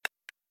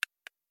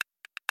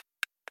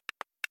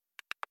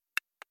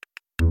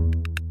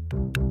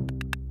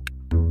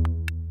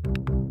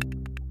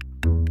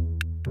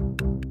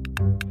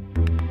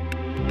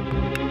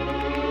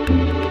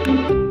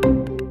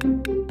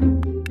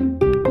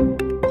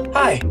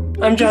Hi,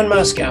 I'm John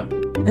Moscow.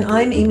 And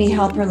I'm Amy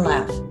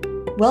Halpern-Laff.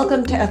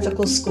 Welcome to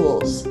Ethical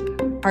Schools.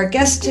 Our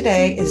guest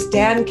today is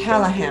Dan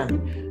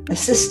Callahan,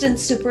 Assistant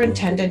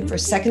Superintendent for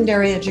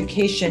Secondary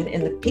Education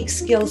in the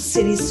Peekskill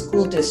City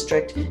School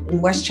District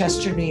in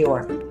Westchester, New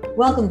York.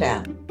 Welcome,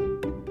 Dan.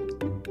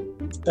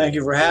 Thank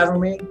you for having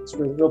me. It's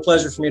a real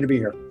pleasure for me to be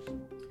here.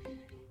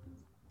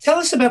 Tell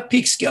us about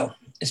Peekskill,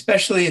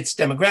 especially its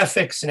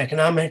demographics and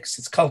economics,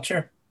 its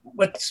culture.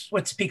 What's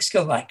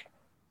Peekskill like?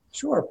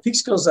 Sure.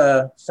 Peekskill's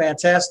a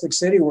fantastic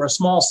city. We're a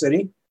small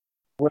city.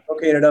 We're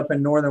located up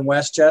in northern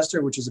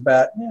Westchester, which is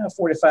about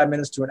 45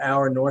 minutes to an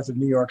hour north of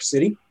New York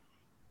City.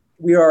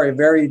 We are a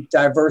very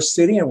diverse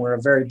city, and we're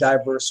a very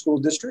diverse school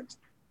district.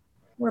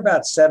 We're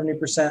about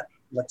 70%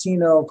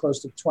 Latino, close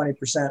to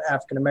 20%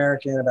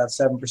 African-American, about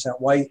 7%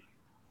 white,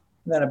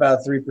 and then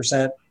about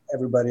 3%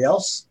 everybody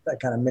else. That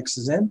kind of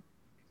mixes in.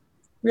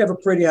 We have a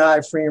pretty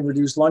high free and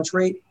reduced lunch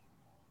rate,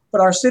 but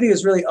our city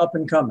is really up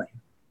and coming.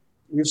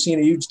 We've seen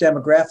a huge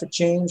demographic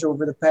change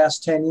over the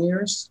past 10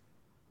 years,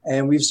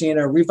 and we've seen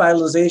a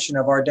revitalization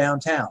of our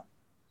downtown.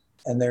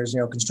 And there's,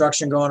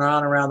 construction going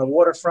on around the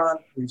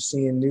waterfront. We've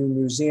seen new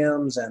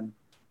museums and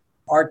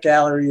art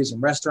galleries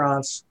and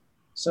restaurants.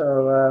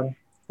 So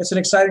it's an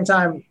exciting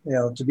time,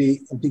 to be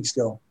in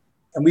Peekskill.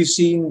 And we've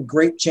seen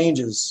great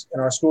changes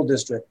in our school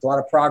district, a lot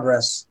of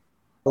progress,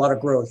 a lot of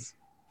growth,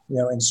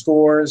 in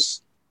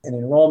scores and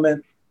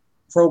enrollment,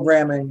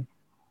 programming.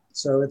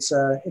 So it's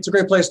a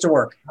great place to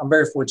work. I'm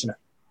very fortunate.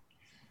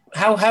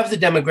 How have the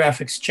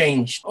demographics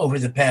changed over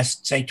the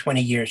past, say,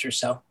 20 years or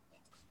so?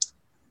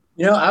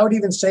 I would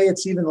even say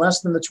it's even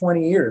less than the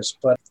 20 years,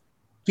 but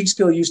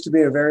Peekskill used to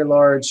be a very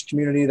large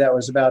community that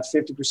was about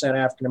 50%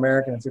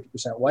 African-American and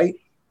 50% white.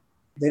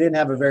 They didn't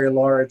have a very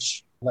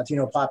large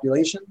Latino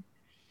population.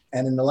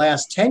 And in the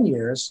last 10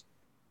 years,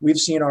 we've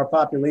seen our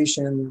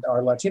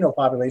Latino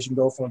population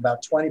go from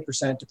about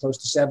 20% to close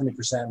to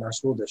 70% in our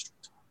school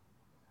district.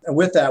 And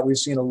with that, we've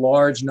seen a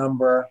large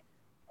number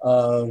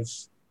of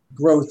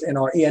growth in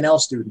our ENL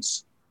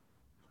students.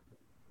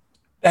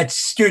 That's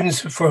students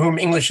for whom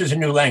English is a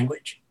new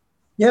language.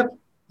 Yep.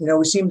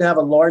 We seem to have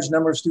a large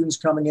number of students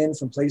coming in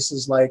from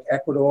places like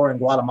Ecuador and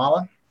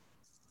Guatemala.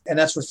 And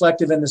that's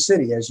reflective in the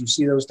city as you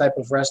see those type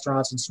of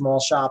restaurants and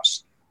small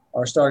shops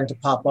are starting to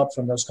pop up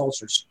from those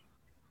cultures.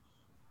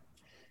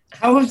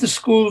 How have the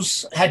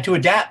schools had to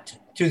adapt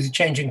to the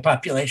changing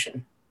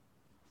population?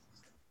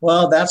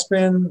 Well, that's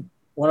been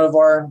one of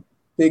our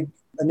big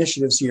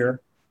initiatives here.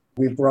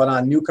 We've brought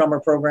on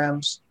newcomer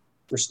programs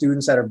for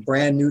students that are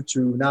brand new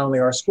to not only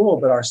our school,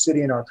 but our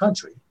city and our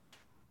country.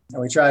 And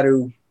we try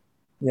to,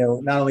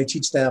 not only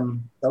teach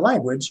them the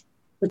language,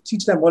 but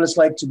teach them what it's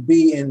like to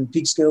be in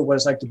Peekskill, what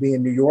it's like to be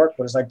in New York,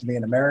 what it's like to be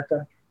in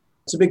America.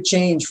 It's a big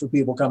change for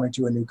people coming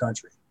to a new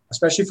country,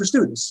 especially for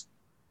students.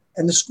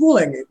 And the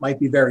schooling, it might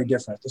be very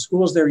different. The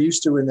schools they're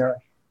used to in their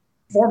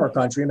former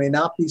country may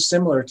not be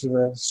similar to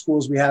the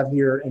schools we have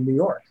here in New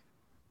York,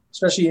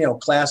 especially,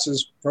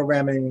 classes,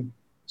 programming.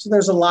 So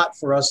there's a lot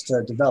for us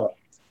to develop.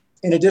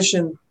 In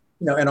addition,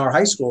 in our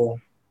high school,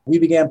 we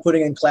began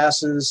putting in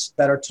classes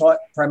that are taught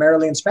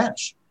primarily in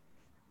Spanish.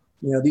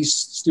 These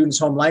students'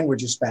 home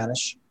language is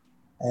Spanish.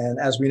 And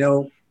as we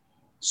know,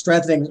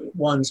 strengthening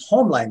one's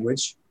home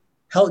language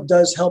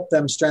does help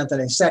them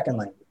strengthen a second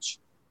language.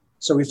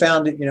 So we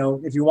found that,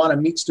 if you want to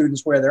meet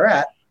students where they're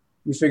at,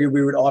 we figured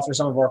we would offer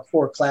some of our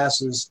core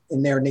classes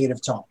in their native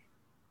tongue.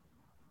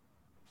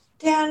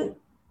 Dan,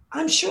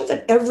 I'm sure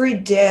that every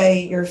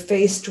day you're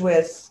faced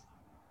with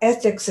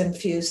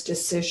ethics-infused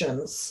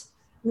decisions.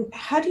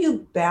 How do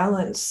you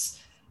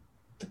balance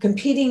the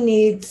competing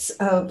needs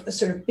of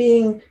sort of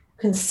being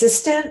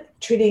consistent,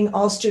 treating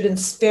all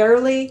students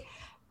fairly,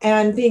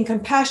 and being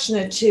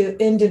compassionate to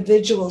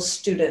individual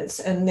students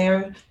and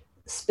their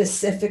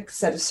specific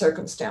set of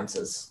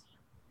circumstances?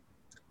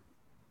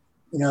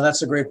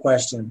 That's a great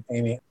question,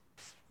 Amy.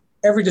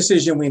 Every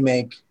decision we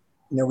make,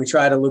 we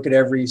try to look at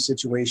every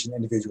situation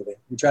individually.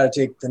 We try to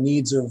take the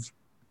needs of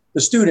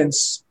the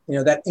students,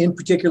 that in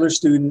particular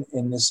student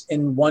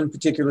in one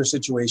particular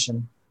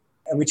situation.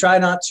 And we try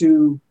not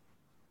to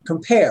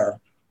compare,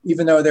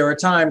 even though there are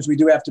times we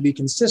do have to be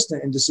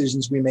consistent in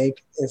decisions we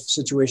make if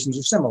situations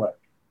are similar.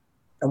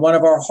 And one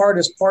of our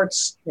hardest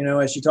parts,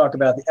 as you talk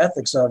about the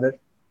ethics of it,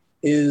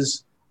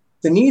 is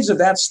the needs of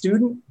that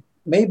student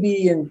may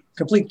be in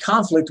complete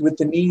conflict with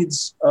the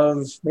needs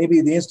of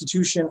maybe the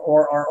institution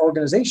or our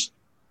organization.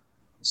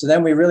 So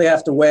then we really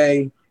have to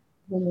weigh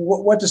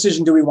what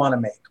decision do we want to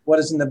make? What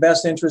is in the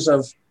best interest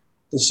of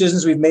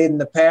decisions we've made in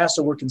the past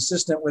so we're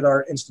consistent with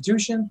our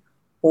institution,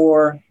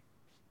 or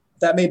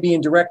that may be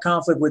in direct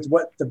conflict with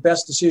what the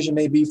best decision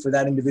may be for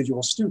that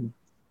individual student.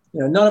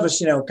 None of us,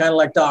 kind of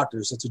like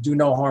doctors, it's a do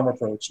no harm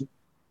approach.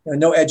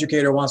 No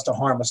educator wants to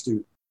harm a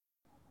student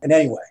in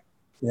any way,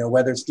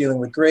 whether it's dealing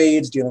with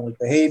grades, dealing with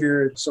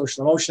behavior,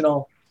 social,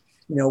 emotional,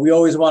 we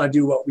always want to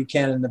do what we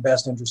can in the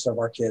best interest of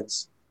our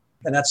kids.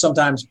 And that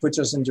sometimes puts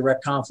us in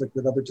direct conflict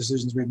with other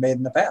decisions we've made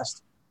in the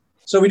past.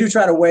 So we do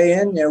try to weigh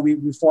in.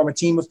 We form a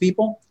team of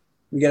people.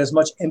 We get as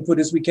much input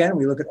as we can.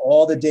 We look at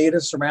all the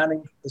data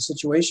surrounding the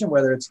situation,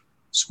 whether it's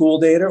school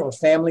data or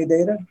family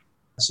data,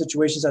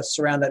 situations that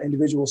surround that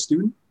individual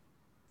student.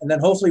 And then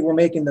hopefully we're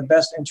making the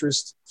best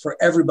interest for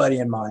everybody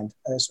in mind,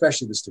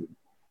 especially the student.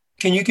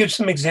 Can you give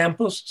some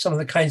examples, some of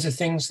the kinds of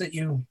things that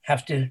you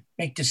have to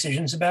make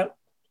decisions about?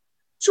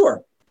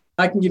 Sure.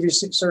 I can give you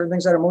certain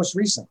things that are most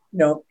recent.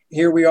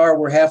 Here we are,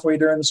 we're halfway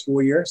during the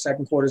school year,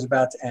 second quarter is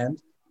about to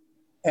end.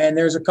 And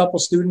there's a couple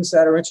students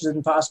that are interested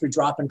in possibly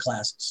dropping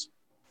classes.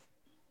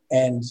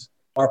 And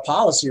our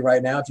policy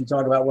right now, if you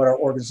talk about what our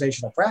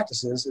organizational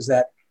practice is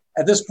that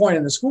at this point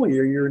in the school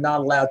year, you're not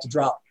allowed to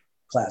drop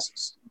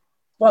classes.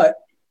 But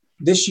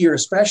this year,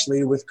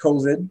 especially with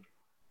COVID,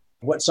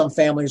 what some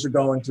families are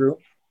going through,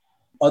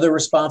 other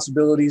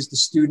responsibilities the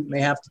student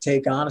may have to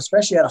take on,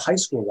 especially at a high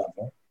school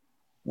level,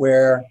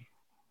 where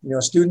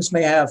students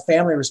may have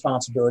family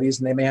responsibilities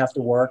and they may have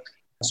to work.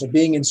 So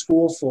being in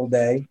school full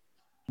day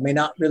may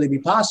not really be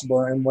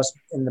possible and what's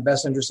in the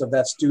best interest of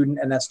that student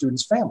and that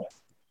student's family.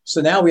 So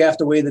now we have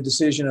to weigh the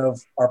decision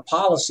of our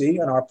policy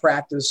and our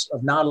practice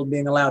of not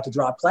being allowed to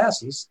drop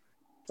classes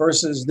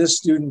versus this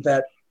student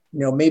that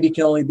maybe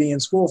can only be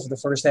in school for the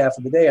first half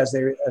of the day as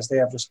they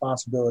have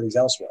responsibilities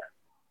elsewhere.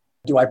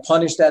 Do I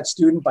punish that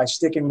student by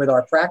sticking with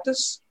our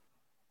practice?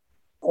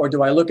 Or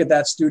do I look at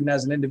that student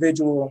as an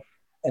individual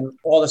and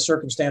all the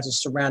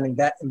circumstances surrounding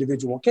that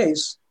individual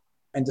case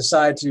and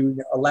decide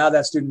to allow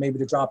that student maybe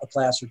to drop a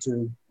class or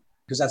two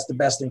because that's the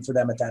best thing for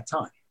them at that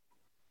time?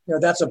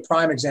 That's a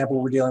prime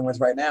example we're dealing with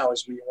right now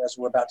as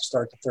we're about to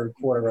start the third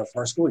quarter of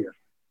our school year.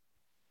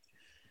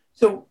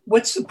 So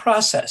what's the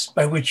process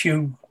by which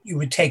you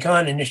would take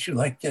on an issue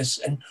like this?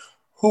 And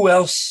who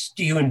else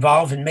do you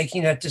involve in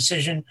making that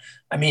decision?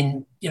 I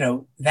mean,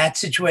 that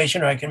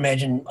situation, or I can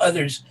imagine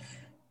others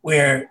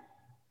where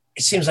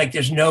it seems like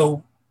there's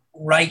no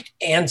right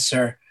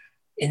answer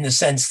in the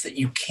sense that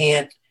you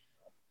can't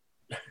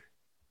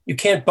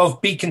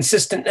both be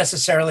consistent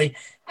necessarily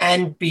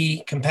and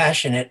be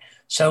compassionate.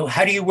 So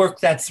how do you work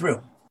that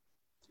through?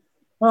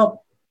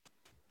 Well,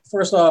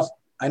 first off,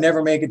 I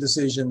never make a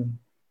decision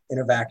in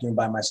a vacuum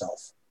by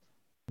myself.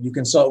 You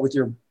consult with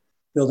your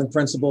building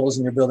principals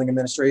and your building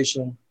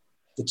administration,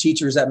 the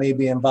teachers that may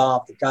be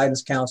involved, the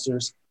guidance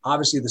counselors,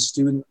 obviously the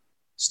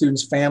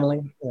student's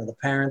family, the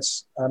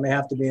parents may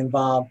have to be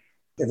involved.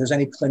 If there's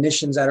any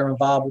clinicians that are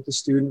involved with the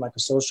student, like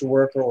a social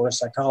worker or a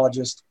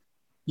psychologist,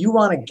 you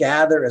want to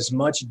gather as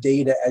much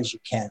data as you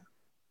can,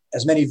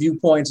 as many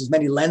viewpoints, as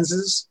many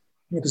lenses,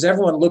 because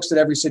everyone looks at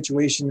every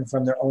situation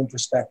from their own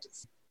perspective.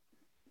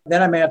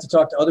 Then I may have to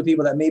talk to other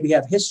people that maybe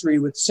have history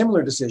with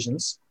similar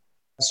decisions,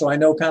 so I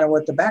know kind of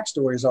what the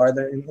backstories are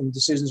in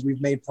decisions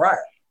we've made prior.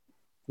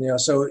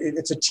 So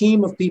it's a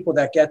team of people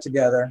that get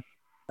together,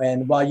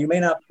 and while you may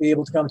not be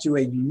able to come to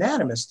a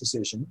unanimous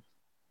decision,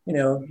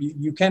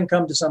 you can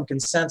come to some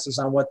consensus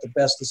on what the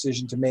best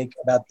decision to make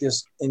about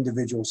this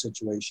individual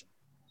situation.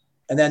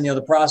 And then,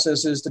 the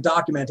process is to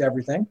document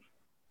everything,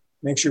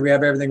 make sure we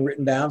have everything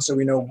written down so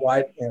we know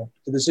why,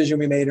 the decision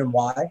we made and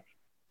why.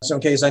 So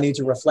in case I need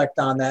to reflect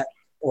on that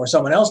or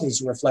someone else needs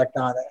to reflect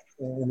on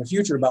it in the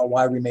future about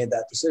why we made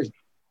that decision.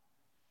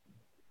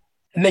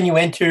 And then you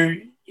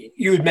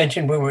had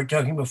mentioned when we were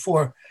talking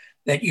before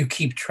that you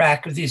keep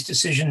track of these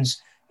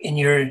decisions in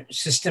your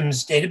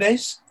systems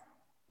database?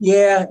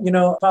 Yeah,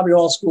 probably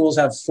all schools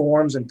have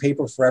forms and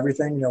paper for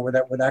everything, we're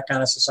that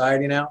kind of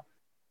society now.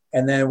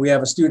 And then we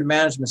have a student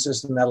management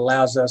system that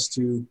allows us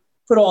to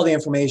put all the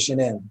information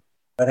in.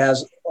 It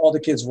has all the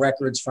kids'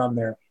 records from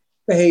their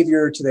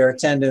behavior to their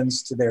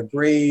attendance, to their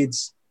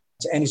grades,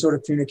 to any sort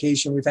of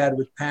communication we've had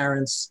with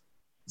parents.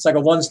 It's like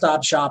a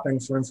one-stop shopping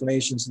for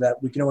information so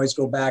that we can always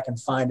go back and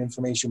find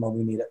information when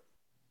we need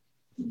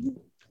it.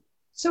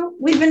 So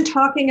we've been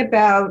talking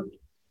about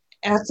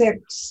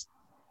ethics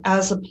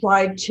as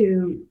applied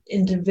to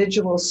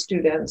individual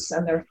students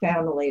and their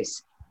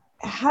families.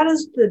 How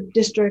does the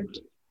district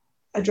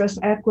address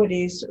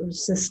equities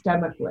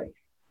systemically?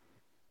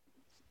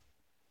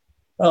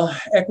 Well,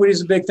 equity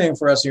is a big thing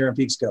for us here in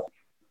Peekskill.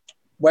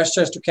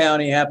 Westchester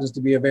County happens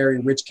to be a very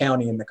rich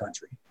county in the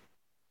country.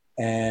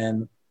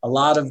 And a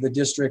lot of the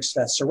districts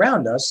that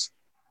surround us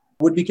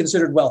would be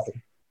considered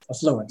wealthy,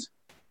 affluent.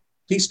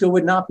 Peekskill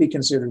would not be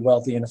considered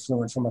wealthy and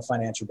affluent from a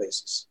financial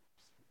basis.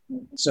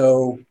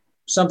 So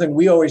something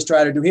we always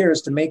try to do here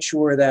is to make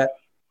sure that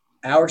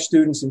our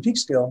students in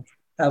Peekskill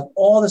have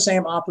all the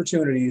same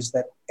opportunities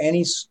that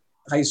any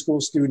high school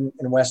student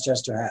in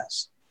Westchester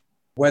has.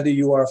 Whether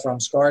you are from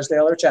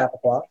Scarsdale or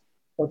Chappaqua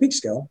or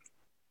Peekskill,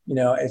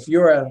 if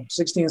you're a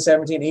 16,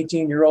 17,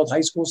 18-year-old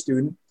high school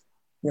student,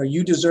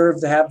 you deserve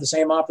to have the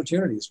same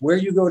opportunities. Where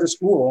you go to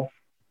school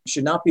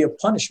should not be a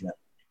punishment.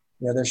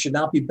 There should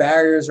not be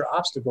barriers or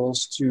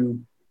obstacles to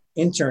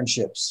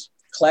internships,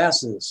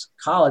 classes,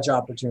 college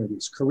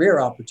opportunities, career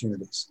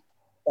opportunities.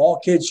 All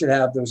kids should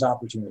have those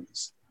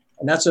opportunities.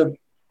 And that's a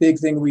big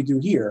thing we do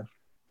here.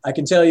 I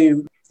can tell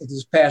you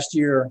this past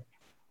year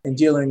in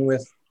dealing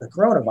with the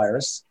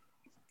coronavirus,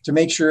 to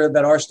make sure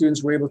that our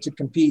students were able to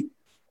compete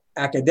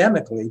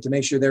academically, to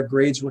make sure their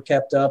grades were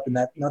kept up and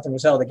that nothing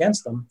was held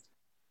against them,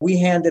 we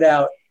handed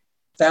out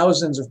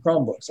thousands of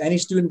Chromebooks. Any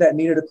student that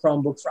needed a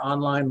Chromebook for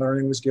online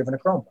learning was given a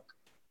Chromebook.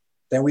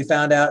 Then we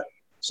found out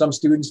some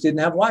students didn't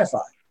have Wi-Fi.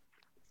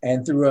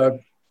 And through a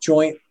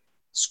joint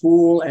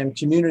school and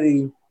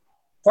community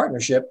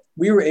partnership,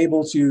 we were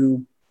able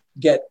to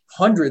get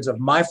hundreds of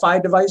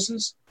MiFi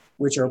devices,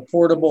 which are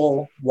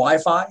portable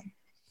Wi-Fi,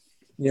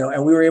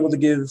 and we were able to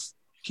give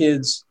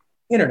kids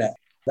internet.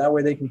 That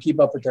way they can keep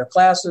up with their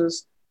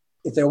classes.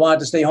 If they wanted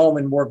to stay home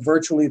and work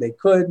virtually, they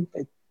could.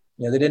 They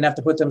didn't have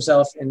to put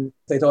themselves in,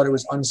 if they thought it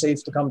was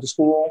unsafe to come to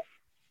school,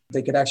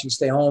 they could actually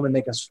stay home and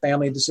make a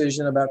family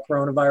decision about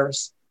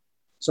coronavirus.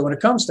 So when it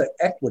comes to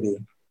equity,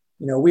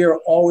 we are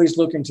always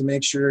looking to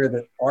make sure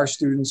that our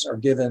students are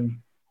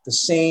given the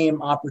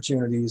same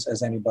opportunities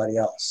as anybody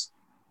else.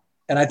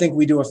 And I think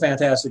we do a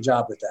fantastic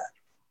job with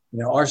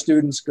that. Our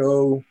students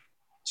go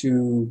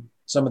to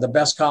some of the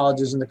best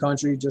colleges in the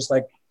country, just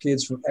like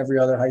kids from every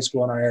other high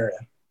school in our area.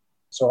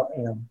 So,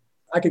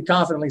 I could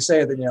confidently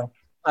say that,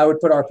 I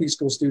would put our Peak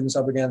School students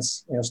up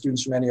against,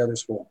 students from any other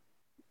school.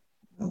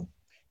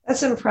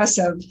 That's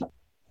impressive.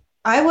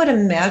 I would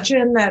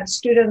imagine that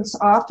students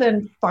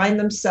often find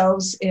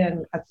themselves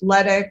in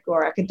athletic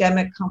or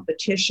academic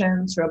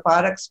competitions,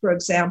 robotics, for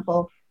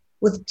example,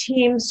 with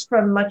teams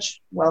from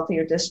much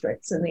wealthier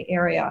districts in the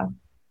area.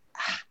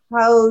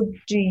 How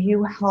do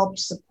you help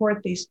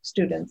support these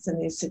students in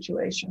these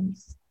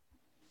situations?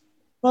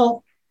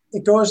 Well,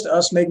 it goes to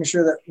us making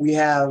sure that we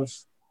have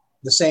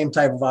the same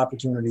type of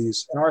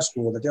opportunities in our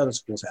school that the other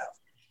schools have.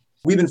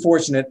 We've been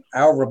fortunate.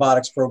 Our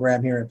robotics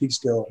program here in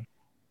Peekskill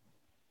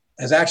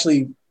has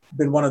actually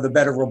been one of the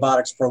better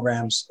robotics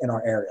programs in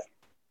our area.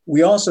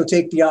 We also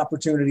take the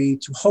opportunity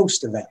to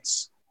host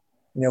events.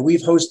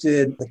 We've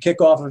hosted the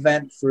kickoff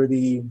event for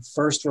the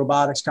first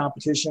robotics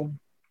competition.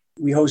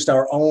 We host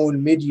our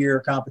own mid-year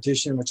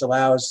competition, which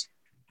allows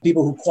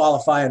people who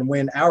qualify and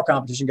win our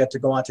competition get to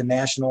go on to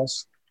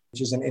nationals,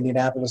 which is in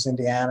Indianapolis,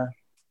 Indiana.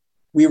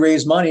 We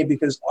raise money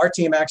because our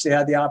team actually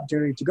had the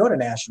opportunity to go to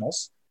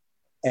nationals,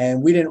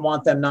 and we didn't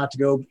want them not to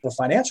go for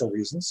financial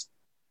reasons.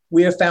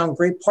 We have found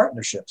great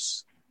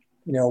partnerships,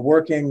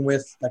 working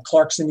with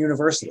Clarkson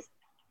University.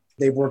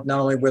 They've worked not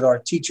only with our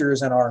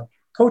teachers and our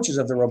coaches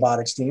of the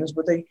robotics teams,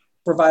 but they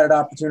provided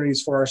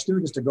opportunities for our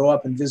students to go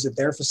up and visit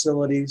their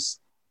facilities,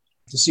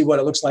 to see what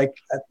it looks like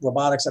at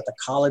robotics at the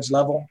college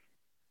level.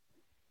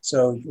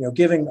 So,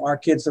 giving our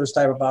kids those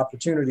type of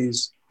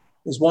opportunities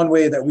is one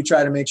way that we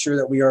try to make sure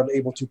that we are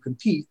able to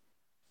compete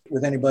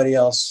with anybody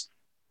else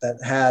that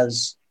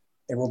has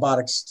a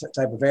robotics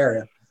type of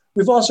area.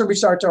 We've also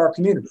reached out to our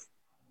community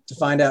to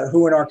find out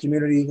who in our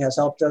community has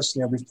helped us.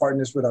 We've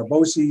partnered with our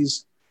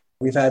BOCES.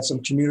 We've had some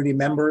community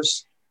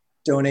members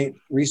donate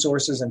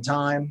resources and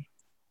time.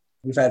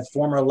 We've had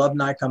former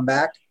alumni come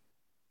back,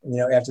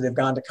 after they've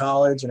gone to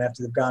college and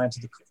after they've gone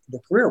into the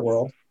career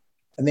world,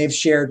 and they've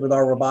shared with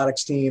our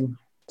robotics team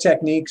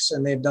techniques,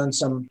 and they've done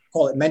some,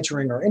 call it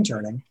mentoring or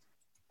interning,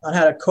 on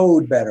how to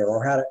code better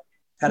or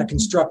how to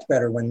construct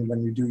better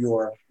when you do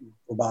your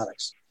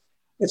robotics.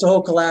 It's a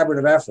whole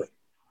collaborative effort,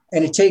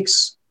 and it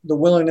takes the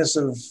willingness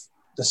of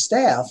the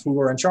staff who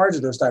are in charge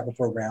of those type of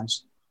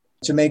programs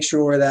to make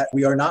sure that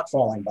we are not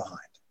falling behind,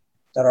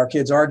 that our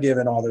kids are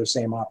given all those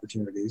same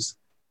opportunities.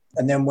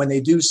 And then when they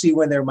do see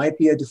when there might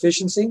be a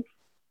deficiency,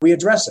 we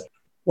address it.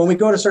 When we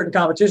go to certain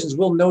competitions,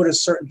 we'll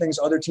notice certain things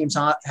other teams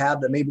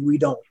have that maybe we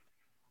don't.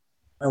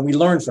 And we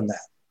learn from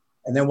that.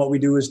 And then what we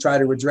do is try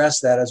to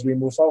address that as we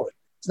move forward.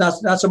 It's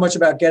not so much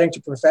about getting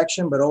to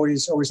perfection, but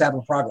always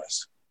having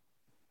progress.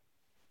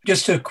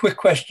 Just a quick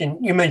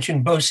question. You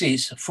mentioned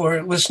BOCES.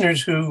 For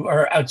listeners who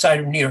are outside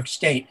of New York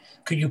State,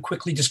 could you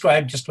quickly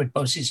describe just what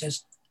BOCES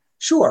is?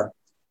 Sure.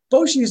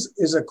 BOCES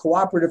is a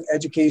cooperative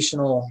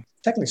educational,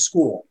 technically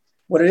school.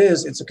 What it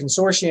is, it's a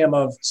consortium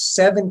of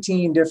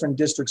 17 different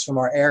districts from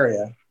our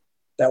area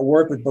that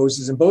work with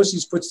BOCES. And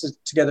BOCES puts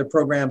together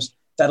programs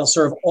that'll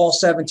serve all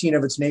 17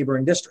 of its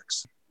neighboring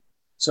districts.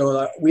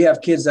 So we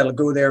have kids that'll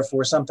go there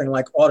for something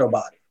like auto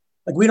body.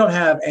 Like, we don't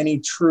have any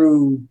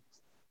true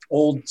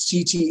old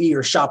CTE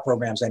or shop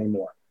programs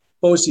anymore.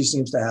 BOCES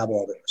seems to have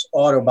all those.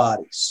 Auto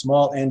body,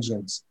 small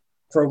engines,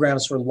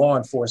 programs for law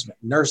enforcement,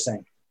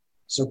 nursing.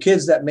 So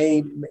kids that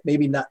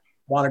maybe not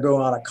want to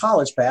go on a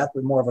college path,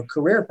 but more of a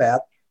career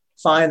path,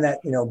 find that,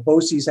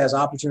 BOCES has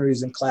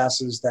opportunities in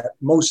classes that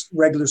most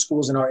regular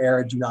schools in our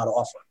area do not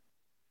offer.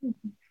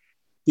 Mm-hmm.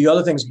 The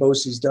other things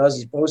BOCES does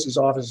is BOCES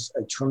offers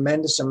a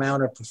tremendous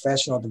amount of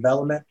professional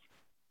development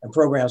and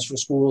programs for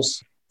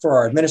schools, for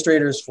our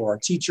administrators, for our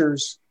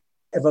teachers.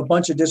 If a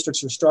bunch of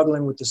districts are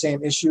struggling with the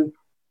same issue,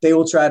 they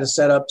will try to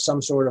set up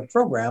some sort of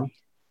program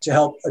to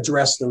help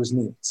address those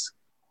needs.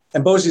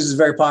 And BOCES is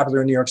very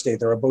popular in New York State.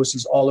 There are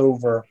BOCES all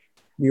over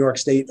New York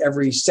State.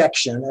 Every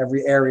section,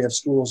 every area of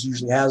schools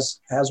usually has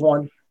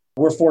one.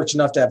 We're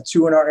fortunate enough to have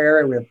two in our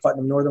area. We have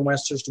Putnam Northern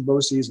Westchester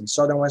BOCES and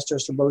Southern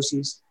Westchester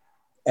BOCES,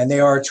 and they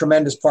are a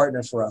tremendous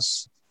partner for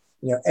us.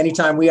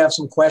 Anytime we have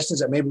some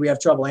questions that maybe we have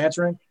trouble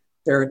answering,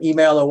 they're an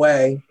email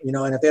away,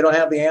 and if they don't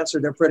have the answer,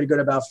 they're pretty good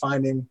about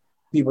finding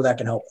people that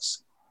can help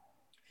us.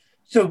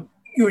 So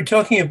you were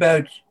talking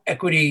about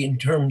equity in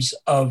terms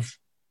of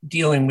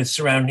dealing with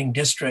surrounding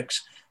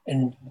districts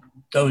and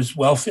those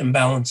wealth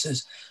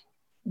imbalances.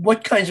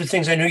 what kinds of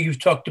things, I know you've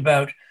talked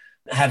about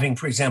having,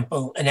 for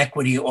example, an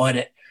equity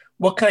audit.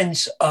 What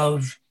kinds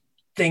of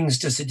things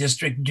does the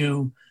district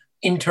do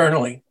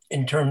internally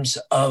in terms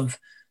of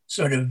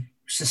sort of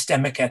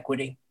systemic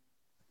equity?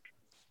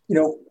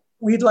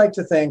 We'd like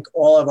to think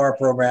all of our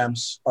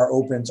programs are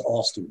open to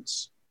all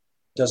students.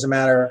 Doesn't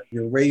matter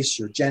your race,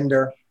 your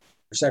gender,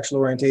 your sexual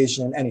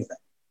orientation, anything.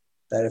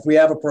 That if we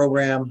have a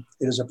program,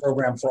 it is a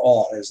program for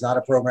all. It is not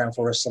a program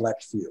for a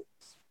select few.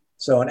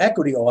 So an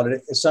equity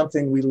audit is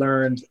something we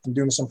learned in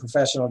doing some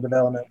professional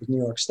development with New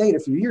York State a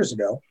few years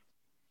ago.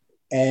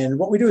 And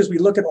what we do is we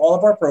look at all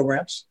of our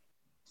programs,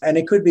 and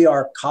it could be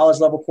our college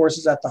level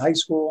courses at the high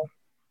school,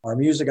 our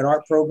music and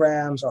art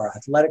programs, our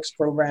athletics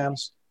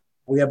programs.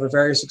 We have a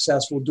very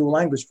successful dual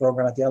language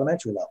program at the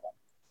elementary level.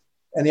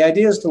 And the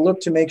idea is to look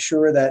to make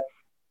sure that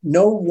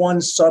no one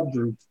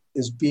subgroup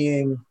is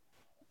being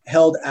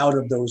held out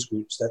of those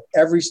groups, that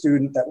every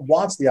student that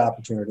wants the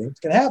opportunity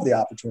can have the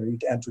opportunity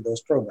to enter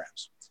those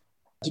programs.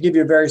 To give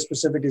you a very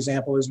specific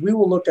example is we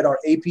will look at our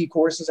AP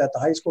courses at the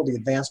high school, the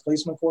advanced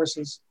placement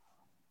courses,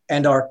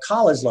 and our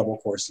college level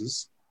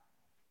courses,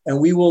 and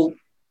we will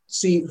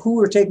see who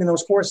are taking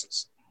those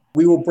courses.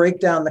 We will break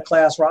down the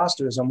class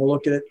rosters and we'll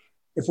look at it.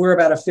 If we're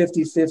about a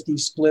 50-50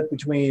 split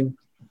between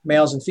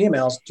males and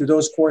females, do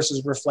those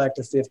courses reflect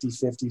a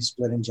 50-50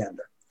 split in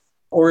gender?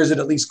 Or is it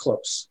at least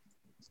close?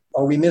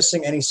 Are we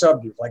missing any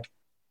subgroup? Like,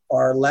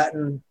 are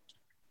Latin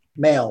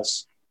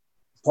males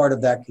part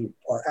of that group?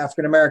 Are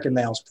African-American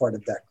males part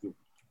of that group?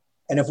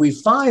 And if we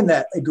find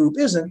that a group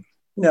isn't,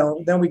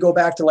 then we go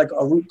back to like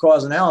a root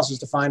cause analysis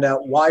to find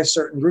out why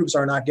certain groups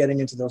are not getting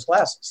into those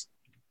classes.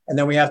 And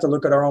then we have to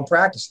look at our own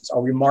practices.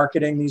 Are we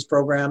marketing these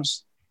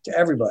programs to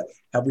everybody?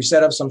 Have we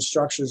set up some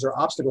structures or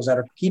obstacles that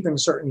are keeping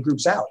certain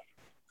groups out?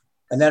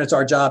 And then it's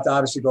our job to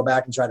obviously go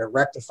back and try to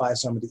rectify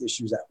some of the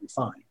issues that we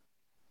find.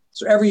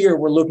 So every year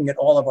we're looking at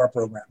all of our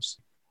programs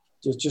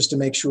just to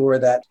make sure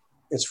that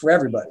it's for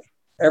everybody.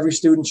 Every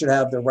student should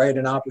have the right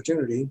and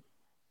opportunity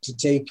to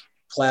take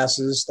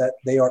classes that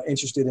they are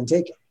interested in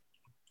taking.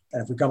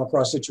 And if we come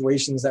across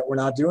situations that we're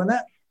not doing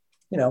that,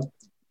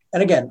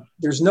 and again,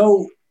 there's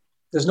no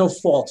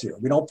fault here.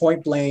 We don't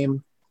point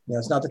blame.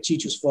 It's not the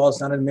teacher's fault.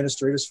 It's not an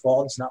administrator's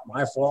fault. It's not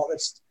my fault.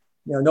 It's,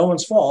 no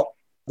one's fault.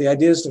 The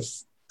idea is to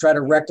try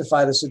to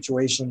rectify the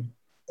situation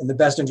in the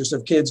best interest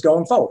of kids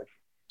going forward,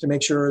 to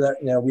make sure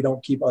that, we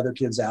don't keep other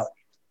kids out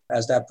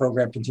as that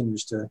program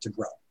continues to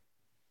grow.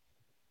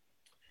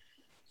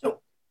 So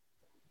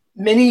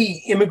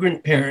many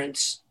immigrant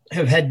parents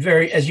have had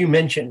as you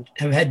mentioned,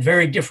 have had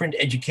very different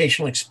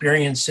educational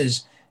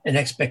experiences and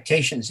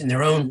expectations in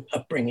their own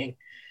upbringing.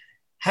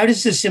 How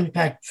does this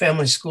impact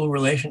family-school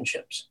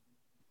relationships?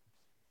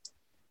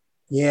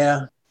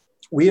 Yeah,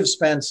 we have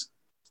spent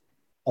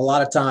a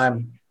lot of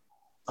time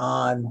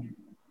on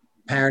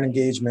parent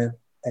engagement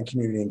and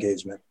community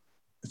engagement.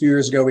 A few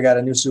years ago, we got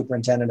a new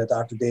superintendent,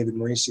 Dr. David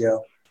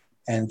Mauricio,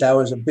 and that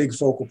was a big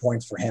focal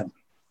point for him.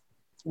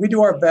 We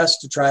do our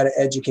best to try to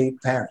educate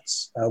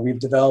parents. We've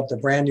developed a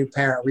brand new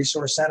parent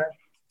resource center.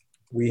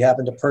 We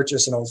happened to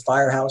purchase an old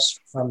firehouse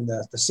from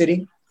the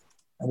city,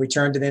 and we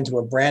turned it into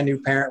a brand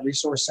new parent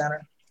resource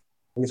center.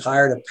 We've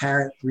hired a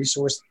parent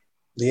resource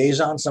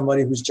liaison,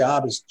 somebody whose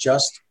job is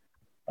just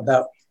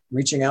about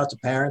reaching out to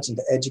parents and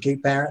to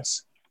educate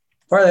parents.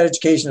 Part of that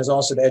education is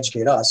also to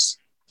educate us,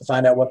 to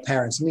find out what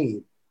parents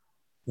need.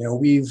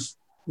 We've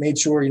made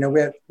sure,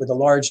 with a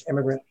large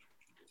immigrant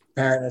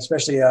parent,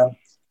 especially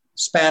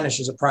Spanish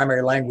is a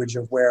primary language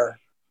of where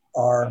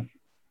our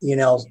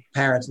E&L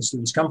parents and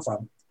students come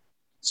from.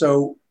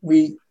 So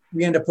we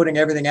end up putting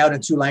everything out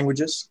in 2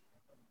 languages.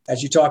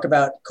 As you talk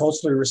about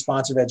culturally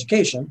responsive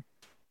education,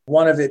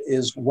 one of it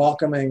is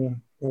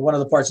welcoming. One of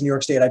the parts New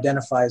York State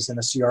identifies in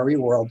a CRE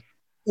world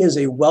is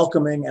a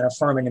welcoming and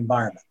affirming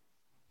environment.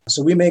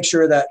 So we make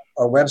sure that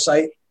our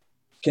website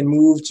can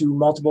move to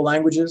multiple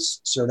languages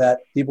so that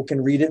people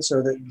can read it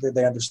so that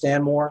they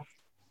understand more.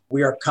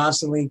 We are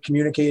constantly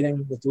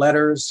communicating with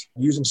letters,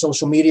 using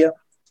social media.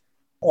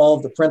 All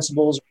of the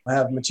principals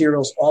have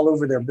materials all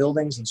over their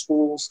buildings and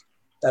schools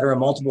that are in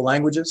multiple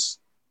languages.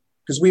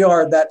 Because we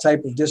are that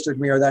type of district,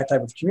 we are that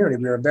type of community.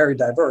 We are very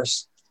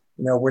diverse.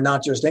 We're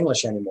not just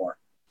English anymore.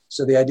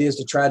 So the idea is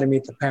to try to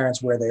meet the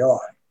parents where they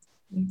are.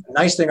 The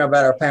nice thing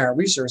about our Parent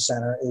Resource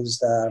Center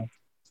is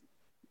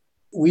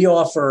we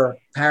offer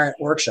parent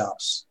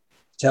workshops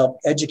to help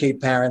educate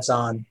parents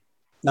on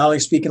not only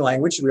speaking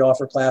language, we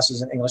offer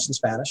classes in English and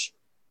Spanish.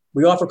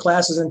 We offer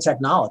classes in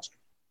technology.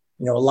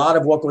 A lot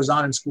of what goes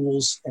on in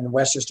schools in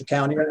Westchester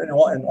County and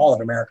all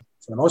of America,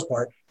 for the most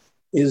part,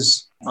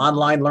 is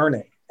online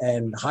learning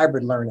and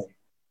hybrid learning.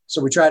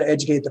 So we try to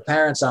educate the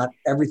parents on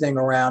everything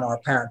around our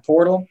parent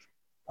portal,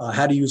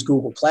 how to use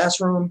Google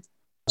Classroom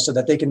so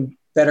that they can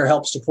better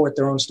help support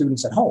their own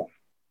students at home,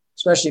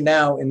 especially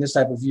now in this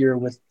type of year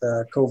with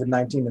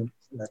COVID-19 and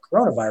the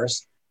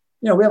coronavirus.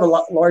 We have a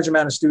large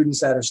amount of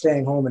students that are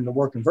staying home and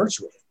working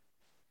virtually.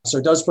 So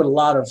it does put a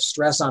lot of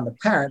stress on the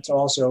parent to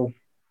also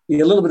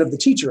be a little bit of the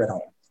teacher at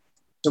home.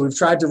 So we've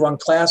tried to run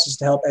classes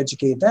to help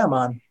educate them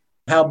on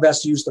how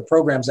best to use the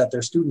programs that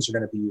their students are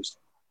going to be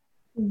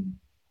using.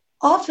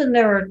 Often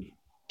there are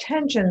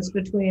tensions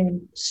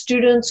between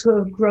students who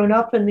have grown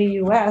up in the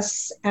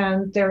US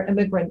and their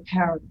immigrant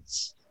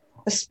parents,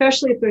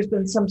 especially if there's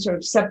been some sort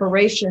of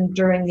separation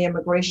during the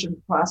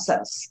immigration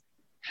process.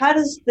 How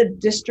does the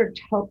district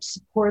help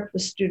support the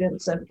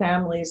students and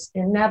families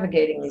in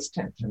navigating these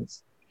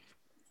tensions?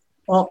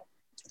 Well,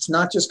 it's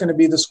not just going to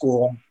be the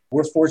school.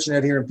 We're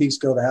fortunate here in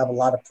Peekskill to have a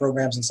lot of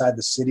programs inside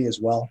the city as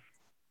well,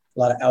 a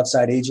lot of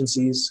outside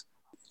agencies.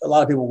 A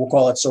lot of people will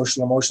call it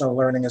social emotional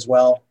learning as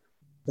well,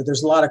 but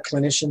there's a lot of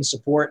clinician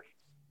support.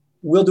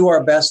 We'll do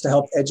our best to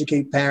help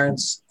educate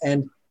parents.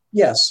 And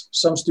yes,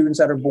 some students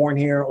that are born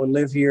here or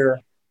live here,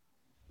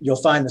 you'll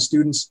find the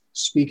students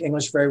speak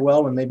English very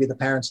well when maybe the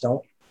parents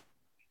don't.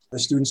 The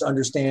students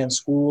understand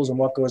schools and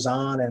what goes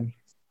on, and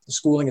the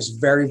schooling is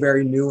very,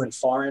 very new and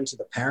foreign to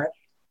the parent.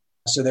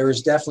 So there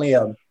is definitely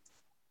a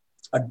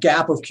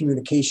gap of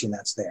communication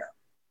that's there.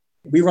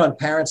 We run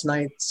parents'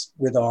 nights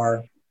with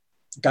our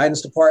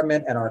guidance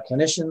department and our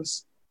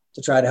clinicians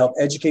to try to help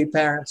educate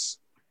parents.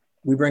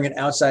 We bring in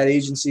outside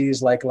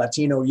agencies like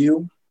Latino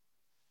U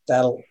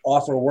that'll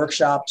offer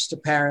workshops to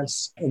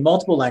parents in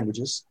multiple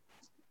languages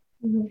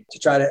to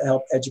try to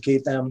help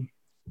educate them.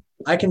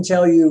 I can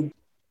tell you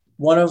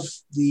one of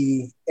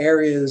the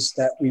areas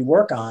that we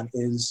work on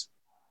is,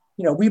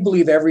 we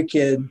believe every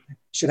kid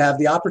should have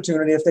the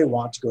opportunity if they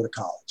want to go to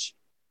college.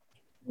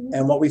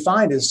 And what we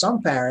find is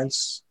some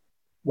parents,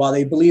 while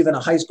they believe in a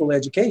high school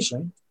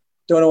education,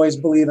 don't always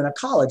believe in a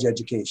college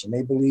education.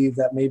 They believe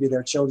that maybe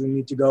their children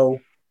need to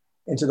go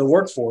into the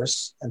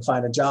workforce and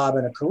find a job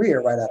and a career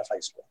right out of high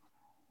school.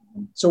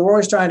 So we're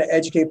always trying to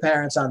educate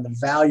parents on the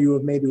value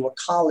of maybe what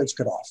college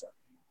could offer,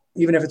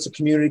 even if it's a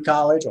community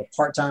college or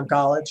part-time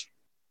college.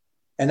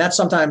 And that's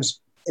sometimes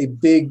a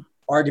big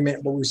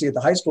argument. What we see at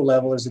the high school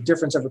level is the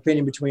difference of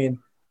opinion between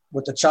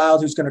what the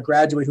child who's going to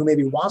graduate, who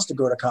maybe wants to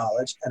go to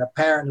college, and a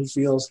parent who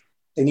feels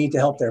they need to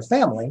help their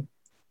family,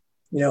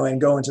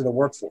 and go into the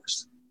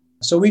workforce.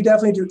 So we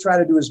definitely do try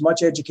to do as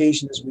much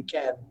education as we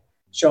can,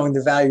 showing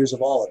the values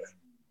of all of it.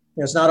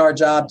 It's not our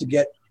job to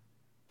get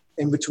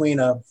in between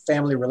a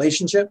family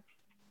relationship,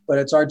 but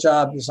it's our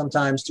job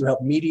sometimes to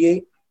help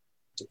mediate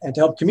and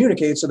to help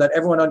communicate so that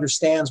everyone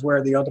understands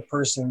where the other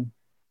person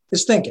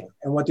is thinking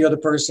and what the other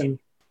person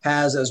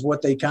has as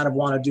what they kind of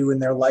want to do in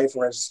their life,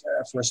 or as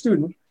for a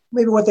student,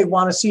 maybe what they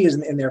want to see is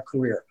in their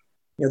career.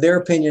 Their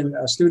opinion,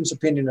 a student's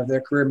opinion of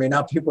their career may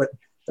not be what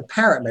the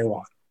parent may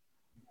want.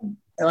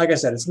 And like I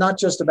said, it's not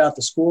just about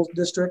the school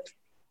district.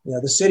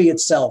 The city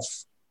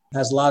itself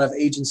has a lot of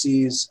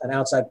agencies and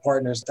outside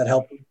partners that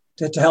help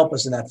to help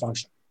us in that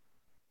function.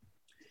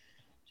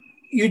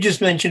 You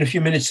just mentioned a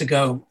few minutes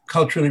ago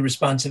culturally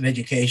responsive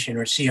education,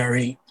 or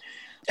CRE,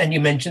 and you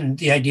mentioned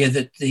the idea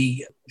that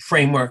the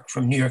framework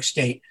from New York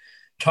State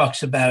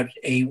talks about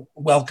a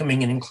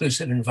welcoming and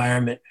inclusive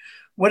environment.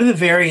 What are the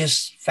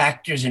various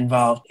factors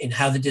involved in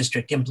how the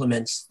district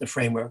implements the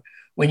framework?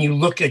 When you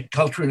look at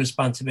culturally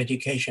responsive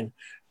education,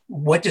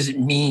 what does it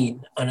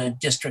mean on a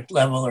district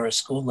level or a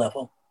school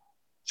level?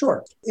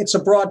 Sure. It's a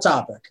broad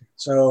topic,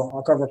 so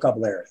I'll cover a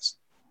couple areas.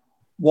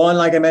 One,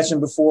 like I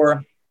mentioned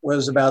before,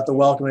 was about the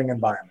welcoming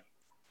environment.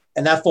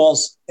 And that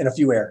falls in a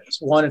few areas.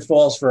 One, it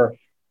falls for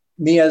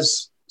me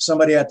as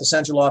somebody at the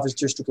central office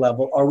district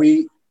level. Are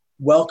we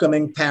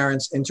welcoming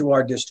parents into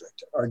our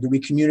district? Or do we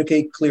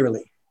communicate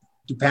clearly?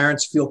 Do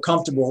parents feel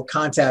comfortable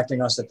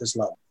contacting us at this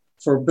level?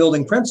 For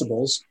building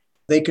principals,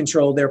 they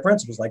control their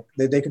principals, like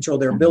they control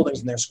their buildings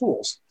and their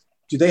schools.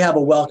 Do they have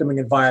a welcoming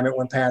environment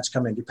when parents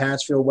come in? Do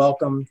parents feel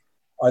welcome?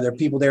 Are there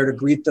people there to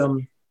greet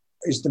them?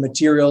 Is the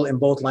material in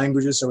both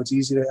languages so it's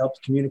easy to help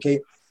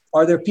communicate?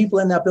 Are there people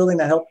in that building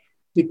that help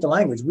speak the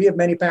language? We have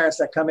many parents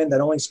that come in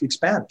that only speak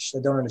Spanish,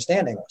 that don't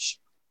understand English.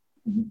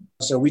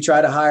 So we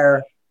try to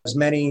hire as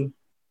many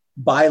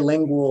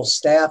bilingual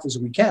staff as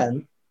we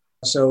can,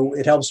 so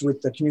it helps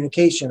with the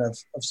communication of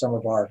some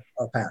of our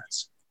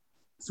parents.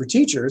 For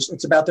teachers,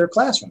 it's about their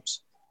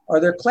classrooms. Are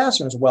their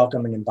classrooms a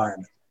welcoming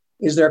environment?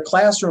 Is their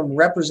classroom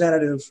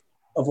representative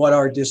of what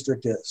our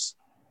district is?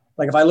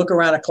 Like if I look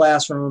around a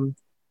classroom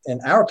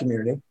in our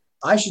community,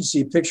 I should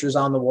see pictures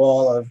on the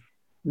wall of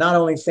not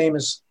only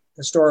famous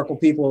historical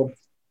people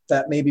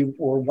that maybe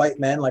were white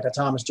men like a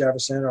Thomas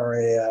Jefferson or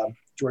a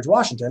George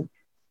Washington,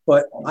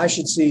 but I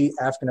should see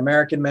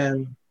African-American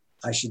men,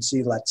 I should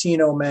see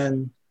Latino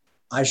men,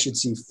 I should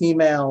see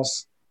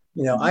females,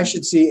 I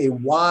should see a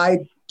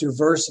wide,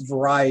 diverse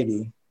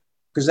variety,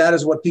 because that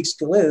is what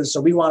Peekskill is.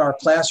 So we want our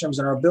classrooms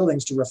and our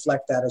buildings to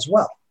reflect that as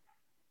well.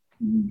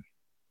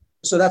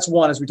 So that's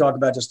one, as we talk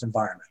about just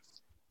environment.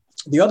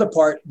 The other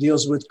part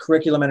deals with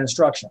curriculum and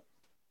instruction.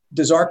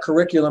 Does our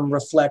curriculum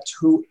reflect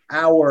who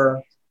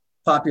our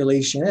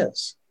population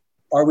is?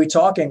 Are we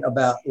talking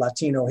about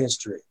Latino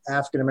history,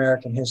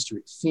 African-American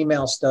history,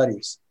 female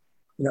studies,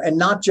 and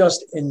not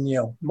just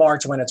in,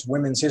 March when it's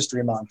Women's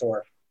History Month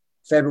or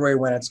February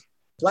when it's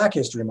Black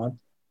History Month?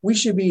 We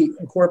should be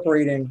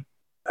incorporating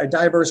a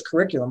diverse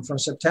curriculum from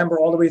September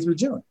all the way through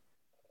June.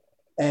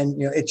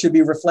 And, it should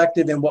be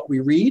reflective in what we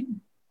read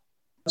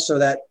so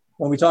that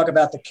when we talk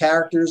about the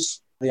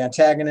characters, the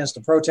antagonists,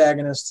 the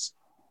protagonists,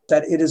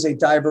 that it is a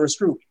diverse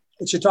group.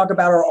 It should talk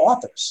about our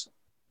authors.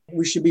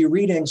 We should be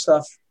reading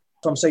stuff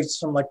from, say,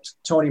 some like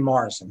Toni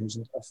Morrison, who's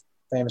a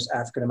famous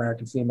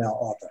African-American female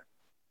author,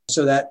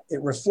 so that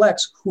it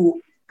reflects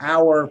who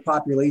our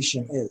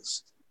population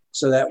is.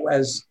 So that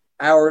as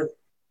our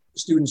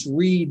students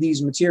read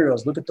these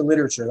materials, look at the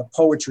literature, the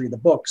poetry, the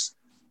books,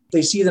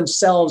 they see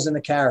themselves in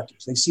the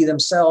characters. They see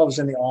themselves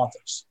in the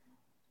authors.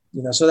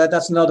 So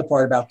that's another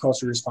part about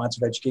culturally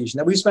responsive education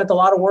that we spent a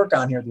lot of work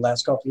on here the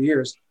last couple of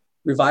years,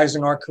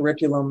 revising our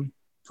curriculum,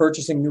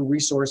 purchasing new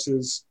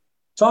resources,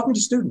 talking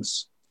to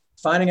students,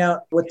 finding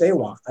out what they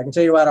want. I can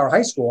tell you at our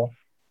high school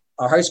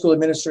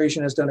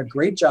administration has done a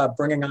great job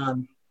bringing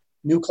on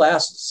new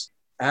classes,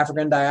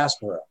 African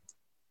diaspora,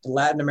 the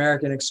Latin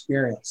American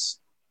experience,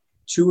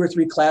 2 or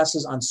 3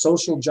 classes on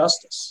social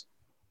justice,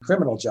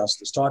 criminal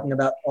justice, talking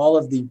about all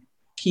of the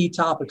key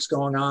topics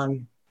going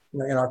on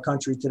in our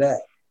country today.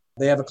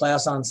 They have a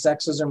class on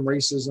sexism,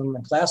 racism,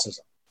 and classism.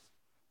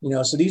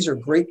 So these are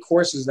great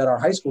courses that our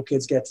high school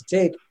kids get to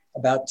take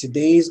about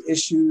today's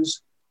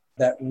issues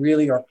that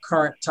really are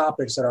current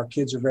topics that our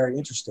kids are very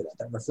interested in,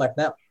 that reflect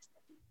them.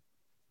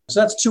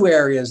 So that's 2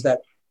 areas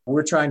that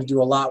we're trying to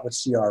do a lot with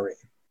CRE.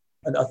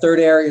 And a third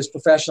area is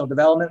professional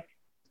development.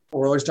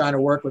 We're always trying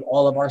to work with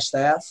all of our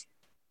staff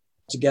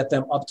to get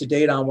them up to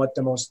date on what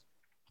the most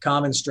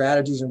common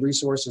strategies and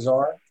resources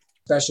are,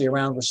 especially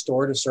around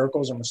restorative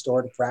circles and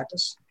restorative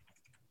practice.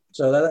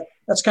 So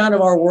that's kind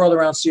of our world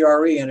around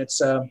CRE. And it's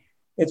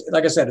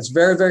like I said, it's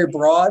very, very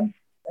broad,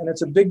 and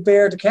it's a big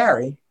bear to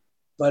carry.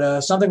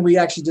 But something we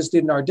actually just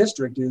did in our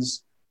district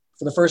is,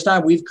 for the first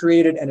time, we've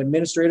created an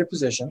administrative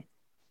position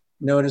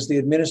known as the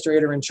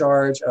administrator in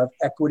charge of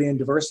equity and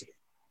diversity.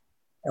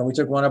 And we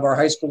took one of our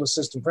high school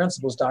assistant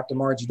principals, Dr.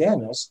 Margie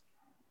Daniels,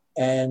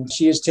 and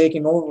she is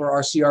taking over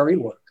our CRE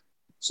work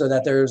so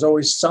that there's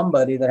always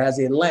somebody that has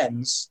a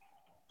lens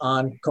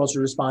on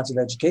culturally responsive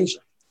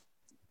education.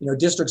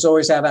 Districts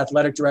always have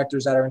athletic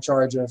directors that are in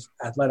charge of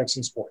athletics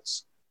and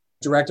sports,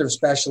 director of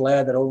special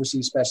ed that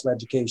oversees special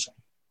education.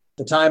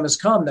 The time has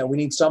come that we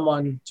need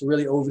someone to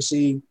really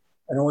oversee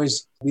and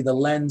always be the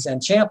lens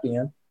and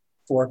champion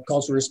for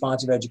culturally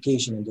responsive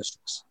education in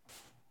districts.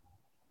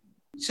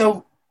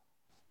 So,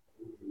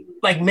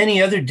 like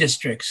many other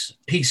districts,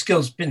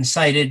 Peekskill's been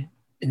cited,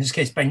 in this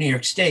case by New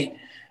York State,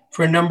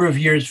 for a number of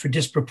years for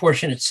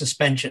disproportionate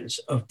suspensions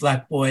of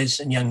Black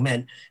boys and young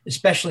men,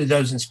 especially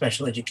those in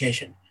special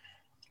education.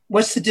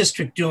 What's the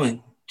district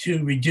doing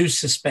to reduce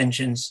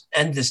suspensions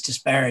and this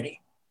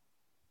disparity?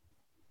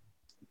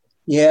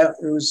 Yeah,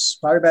 it was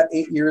probably about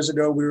 8 years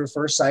ago we were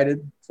first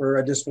cited for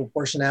a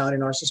disproportionality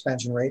in our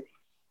suspension rate.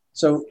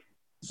 So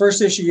the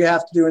first issue you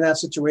have to do in that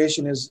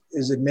situation is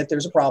admit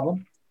there's a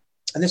problem.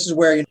 And this is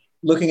where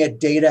looking at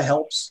data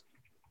helps.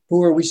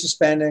 Who are we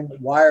suspending?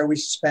 Why are we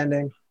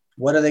suspending?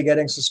 What are they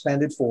getting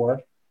suspended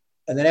for?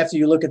 And then after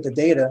you look at the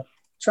data,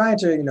 trying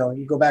to,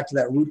 you go back to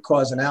that root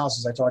cause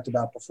analysis I talked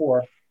about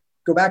before,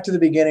 go back to the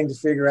beginning to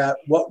figure out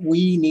what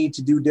we need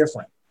to do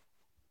different.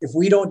 If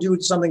we don't do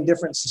something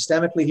different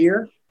systemically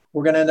here,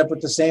 we're going to end up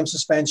with the same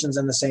suspensions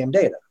and the same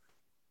data.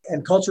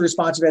 And culturally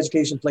responsive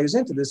education plays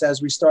into this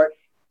as we start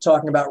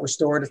talking about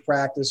restorative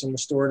practice and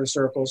restorative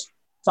circles,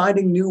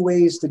 finding new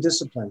ways to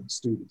discipline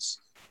students.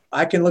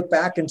 I can look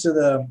back into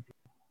the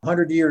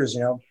 100 years,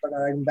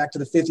 back to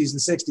the 50s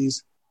and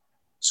 60s.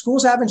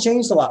 Schools haven't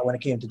changed a lot when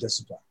it came to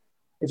discipline.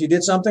 If you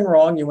did something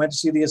wrong, you went to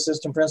see the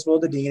assistant principal or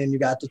the dean and you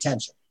got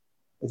detention.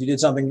 If you did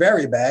something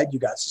very bad, you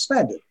got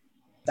suspended.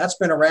 That's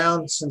been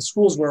around since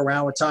schools were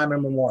around with time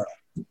immemorial.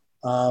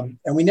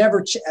 And we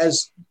never,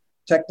 as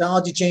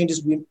technology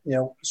changes,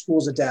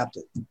 schools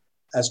adapted.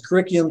 As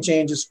curriculum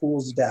changes,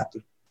 schools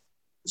adapted.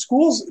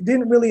 Schools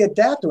didn't really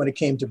adapt when it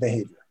came to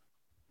behavior.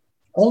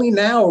 Only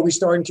now are we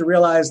starting to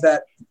realize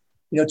that,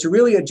 to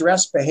really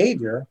address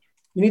behavior,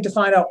 you need to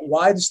find out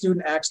why the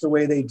student acts the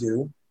way they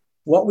do,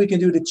 what we can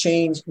do to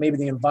change maybe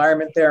the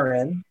environment they're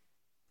in,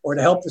 or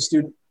to help the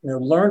student,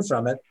 learn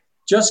from it.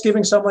 Just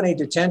giving someone a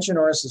detention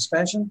or a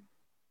suspension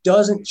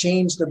doesn't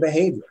change the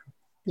behavior.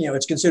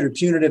 It's considered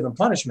punitive and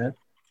punishment.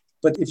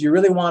 But if you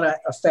really want to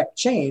affect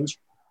change,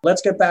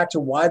 let's get back to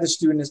why the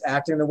student is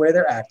acting the way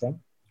they're acting.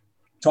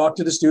 Talk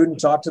to the student,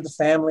 talk to the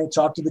family,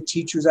 talk to the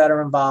teachers that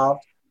are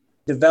involved,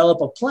 develop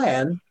a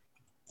plan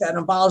that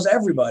involves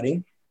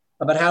everybody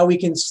about how we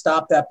can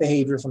stop that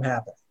behavior from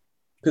happening.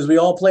 Because we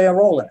all play a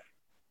role in it.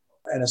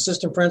 An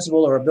assistant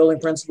principal or a building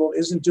principal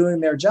isn't doing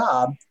their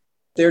job.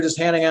 They're just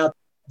handing out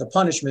the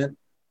punishment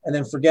and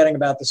then forgetting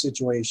about the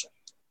situation.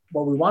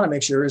 What we want to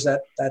make sure is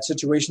that that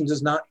situation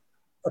does not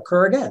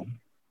occur again,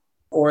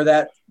 or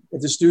that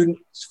if the student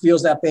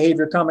feels that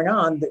behavior coming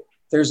on, that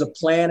there's a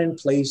plan in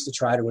place to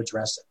try to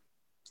address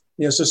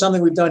it. So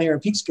something we've done here in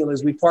Peekskill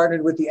is we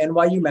partnered with the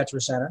NYU Metro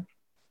Center.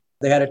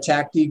 They had a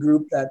TAC-D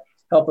group that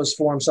helped us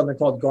form something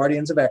called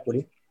Guardians of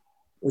Equity,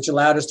 which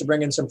allowed us to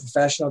bring in some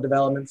professional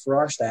development for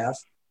our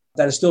staff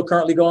that is still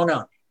currently going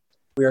on.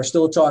 We are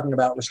still talking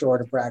about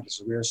restorative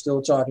practices. We are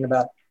still talking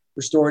about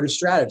restorative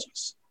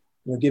strategies,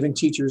 giving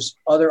teachers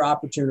other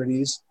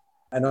opportunities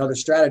and other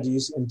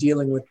strategies in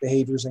dealing with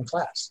behaviors in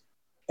class.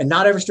 And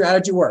not every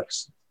strategy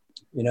works.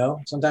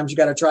 Sometimes you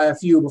got to try a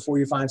few before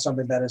you find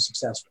something that is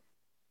successful.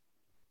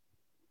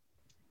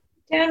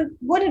 Dan,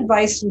 what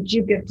advice would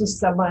you give to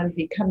someone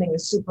becoming a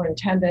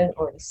superintendent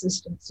or an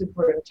assistant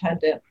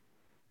superintendent?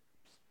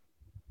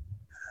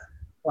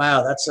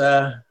 Wow, that's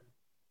a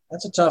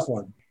tough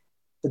one.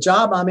 The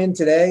job I'm in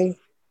today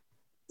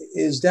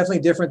is definitely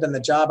different than the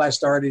job I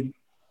started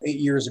 8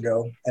 years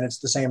ago, and it's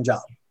the same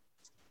job.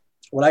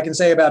 What I can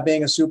say about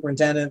being a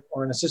superintendent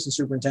or an assistant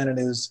superintendent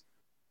is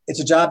it's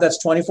a job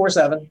that's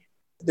 24/7.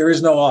 There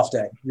is no off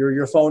day.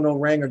 Your phone will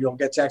ring or you'll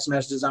get text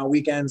messages on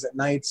weekends, at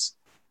nights.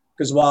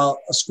 Because while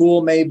a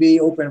school may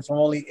be open from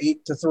only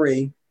 8 to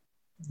 3,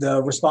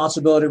 the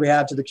responsibility we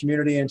have to the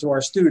community and to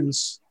our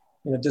students,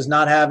 does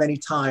not have any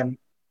time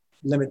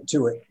limit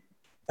to it.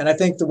 And I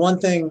think the one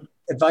thing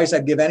advice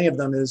I'd give any of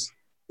them is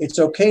it's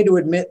okay to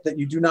admit that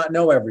you do not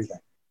know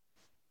everything.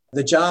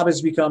 The job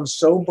has become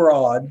so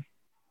broad,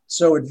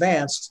 so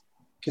advanced,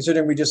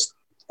 considering we just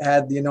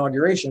had the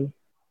inauguration.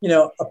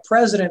 A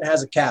president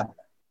has a cabinet,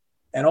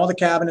 and all the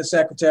cabinet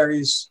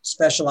secretaries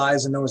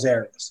specialize in those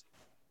areas.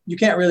 You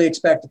can't really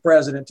expect the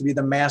president to be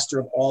the master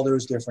of all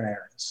those different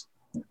areas.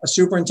 A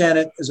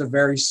superintendent is a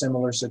very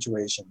similar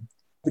situation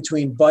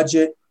between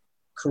budget,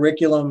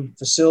 curriculum,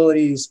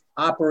 facilities,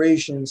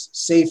 operations,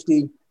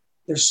 safety.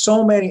 There's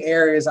so many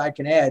areas I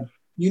can add.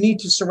 You need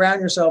to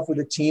surround yourself with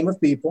a team of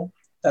people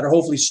that are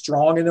hopefully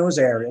strong in those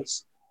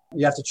areas.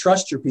 You have to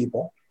trust your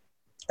people.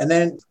 And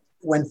then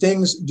when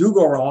things do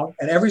go wrong,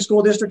 and every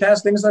school district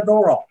has things that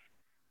go wrong,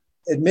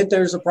 admit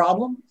there's a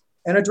problem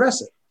and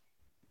address it.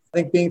 I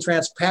think being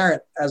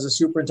transparent as a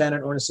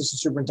superintendent or an assistant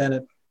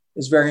superintendent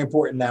is very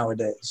important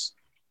nowadays.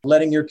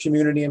 Letting your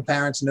community and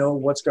parents know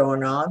what's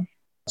going on,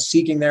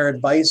 seeking their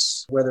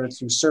advice, whether it's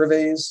through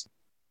surveys.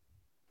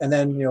 And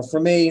then, for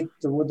me,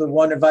 the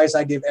one advice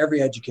I give every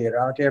educator,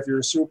 I don't care if you're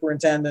a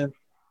superintendent,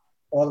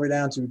 all the way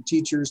down to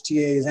teachers,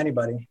 TAs,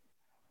 anybody,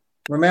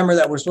 remember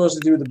that we're supposed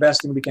to do the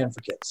best thing we can for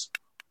kids.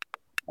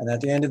 And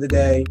at the end of the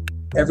day,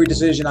 every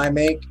decision I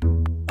make,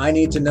 I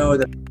need to know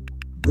that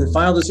the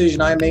final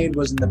decision I made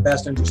was in the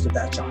best interest of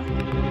that child.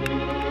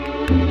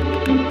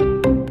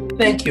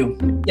 Thank you,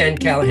 Dan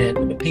Callahan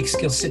of the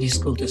Peekskill City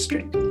School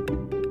District.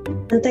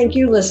 And thank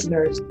you,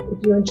 listeners.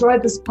 If you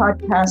enjoyed this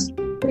podcast,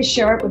 please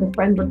share it with a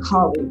friend or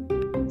colleague.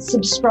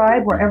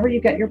 Subscribe wherever you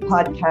get your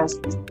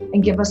podcasts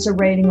and give us a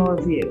rating or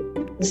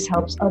review. This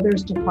helps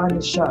others to find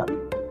the show.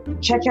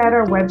 Check out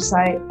our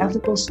website,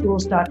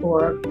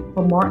 ethicalschools.org,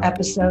 for more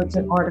episodes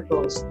and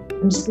articles,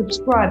 and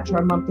subscribe to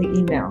our monthly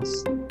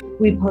emails.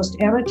 We post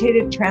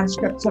annotated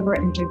transcripts of our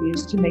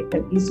interviews to make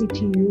them easy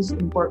to use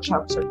in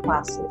workshops or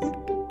classes.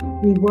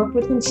 We work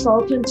with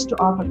consultants to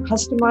offer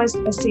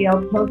customized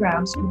SEL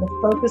programs with a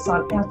focus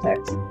on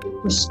ethics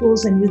for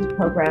schools and youth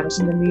programs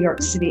in the New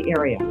York City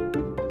area.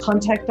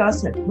 Contact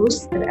us at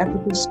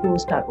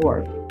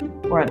hosts@ethicalschools.org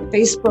or on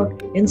Facebook,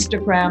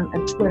 Instagram,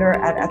 and Twitter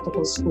at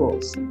Ethical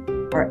Schools.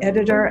 Our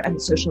editor and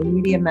social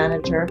media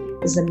manager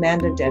is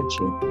Amanda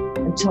Denchi.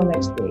 Until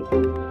next week.